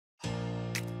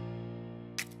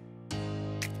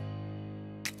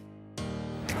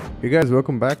Hey guys,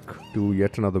 welcome back to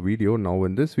yet another video. Now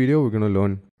in this video, we're going to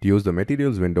learn to use the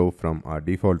materials window from our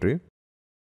default tray.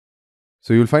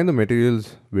 So you'll find the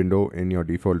materials window in your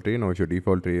default tray. Now if your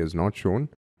default tray is not shown,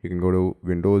 you can go to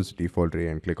Windows default tray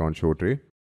and click on show tray.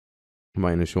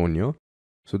 Mine is shown here.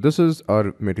 So this is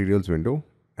our materials window,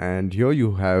 and here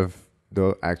you have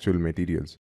the actual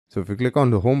materials. So if you click on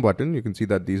the home button, you can see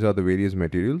that these are the various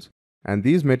materials, and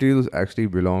these materials actually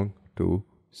belong to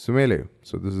Sumele.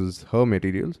 So this is her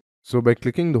materials. So by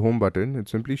clicking the home button, it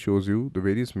simply shows you the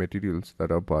various materials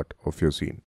that are part of your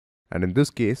scene. And in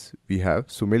this case, we have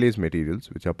Sumele's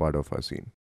materials, which are part of our scene.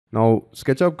 Now,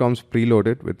 SketchUp comes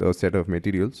preloaded with a set of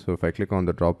materials. So if I click on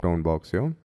the drop-down box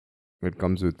here, it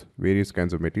comes with various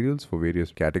kinds of materials for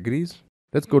various categories.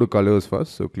 Let's go to colors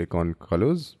first. So click on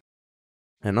colors.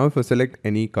 And now if I select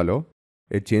any color,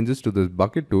 it changes to this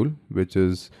bucket tool, which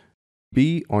is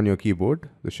B on your keyboard,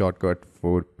 the shortcut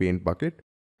for paint bucket.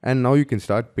 And now you can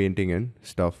start painting in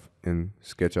stuff in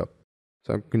SketchUp.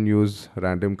 So I can use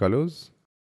random colors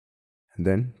and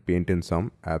then paint in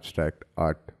some abstract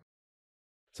art.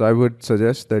 So I would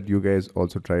suggest that you guys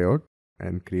also try out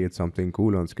and create something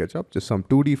cool on SketchUp. Just some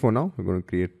 2D for now. We're going to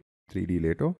create 3D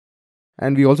later.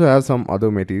 And we also have some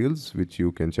other materials which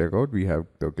you can check out. We have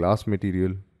the glass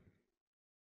material,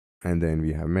 and then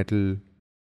we have metal,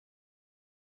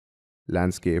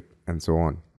 landscape, and so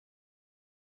on.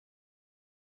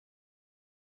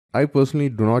 I personally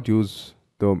do not use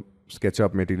the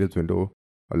SketchUp materials window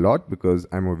a lot because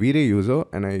I'm a V-Ray user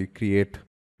and I create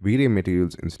V-Ray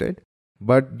materials instead.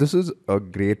 But this is a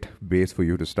great base for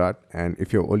you to start. And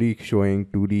if you're only showing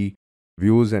 2D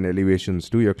views and elevations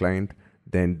to your client,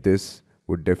 then this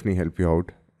would definitely help you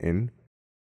out in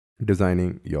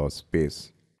designing your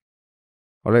space.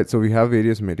 All right, so we have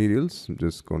various materials. I'm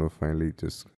just going to finally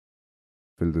just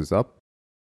fill this up.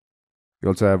 You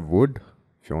also have wood,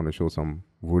 if you want to show some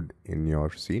wood in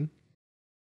your scene.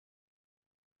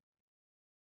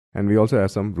 And we also have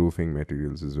some roofing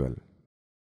materials as well.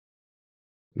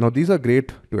 Now these are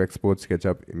great to export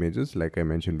SketchUp images like I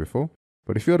mentioned before.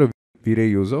 But if you're a V-Ray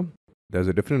user, there's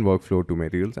a different workflow to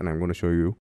materials, and I'm going to show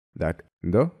you that in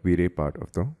the V-Ray part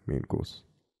of the main course.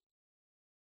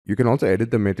 You can also edit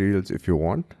the materials if you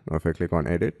want. Now if I click on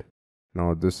edit,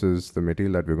 now this is the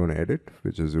material that we're going to edit,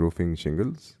 which is roofing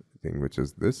shingles, which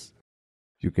is this.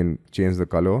 You can change the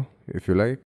color if you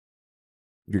like.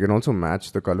 You can also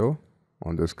match the color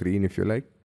on the screen if you like.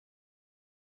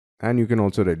 And you can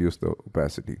also reduce the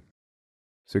opacity.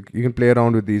 So you can play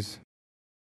around with these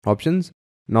options.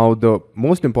 Now the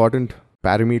most important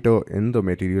parameter in the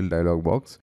material dialog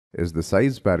box is the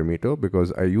size parameter,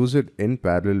 because I use it in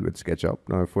parallel with SketchUp.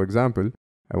 Now for example,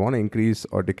 I want to increase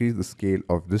or decrease the scale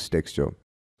of this texture.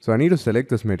 So I need to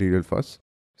select this material first.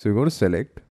 So you go to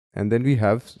select, and then we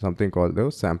have something called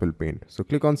the sample paint. So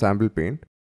click on sample paint,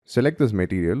 select this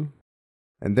material,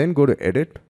 and then go to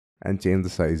edit and change the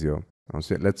size here. Now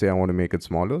let's say I want to make it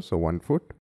smaller, so 1 foot.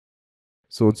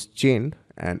 So it's chained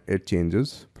and it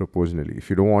changes proportionally. If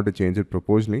you don't want to change it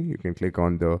proportionally, you can click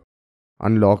on the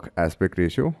unlock aspect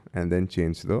ratio and then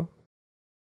change the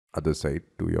other side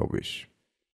to your wish.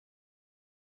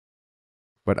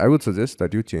 But I would suggest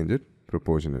that you change it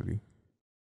proportionally.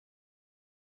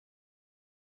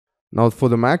 Now for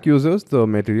the Mac users, the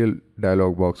material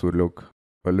dialog box would look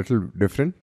a little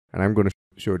different, and I'm going to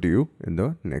show it to you in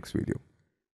the next video.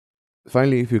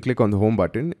 Finally, if you click on the home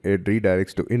button, it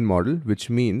redirects to in model, which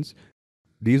means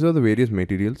these are the various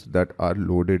materials that are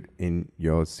loaded in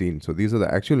your scene. So these are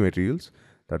the actual materials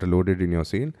that are loaded in your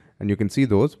scene, and you can see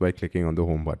those by clicking on the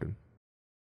home button.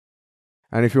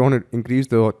 And if you want to increase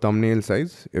the thumbnail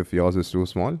size, if yours is too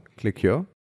small, click here,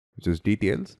 which is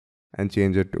details, and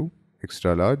change it to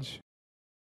extra large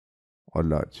or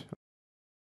large.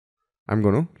 I'm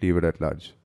going to leave it at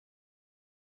large.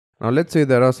 Now let's say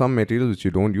there are some materials which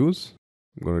you don't use.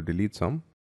 I'm going to delete some.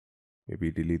 Maybe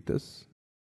delete this.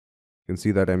 You can see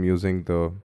that I'm using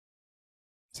the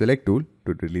select tool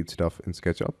to delete stuff in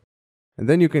SketchUp. And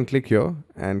then you can click here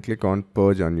and click on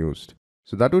purge unused.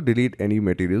 So that will delete any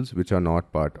materials which are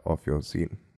not part of your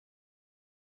scene.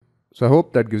 So I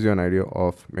hope that gives you an idea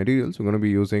of materials. We're going to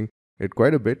be using it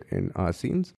quite a bit in our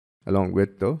scenes, along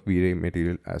with the V-Ray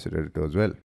material asset editor as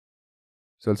well.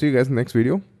 So I'll see you guys in the next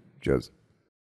video. Cheers.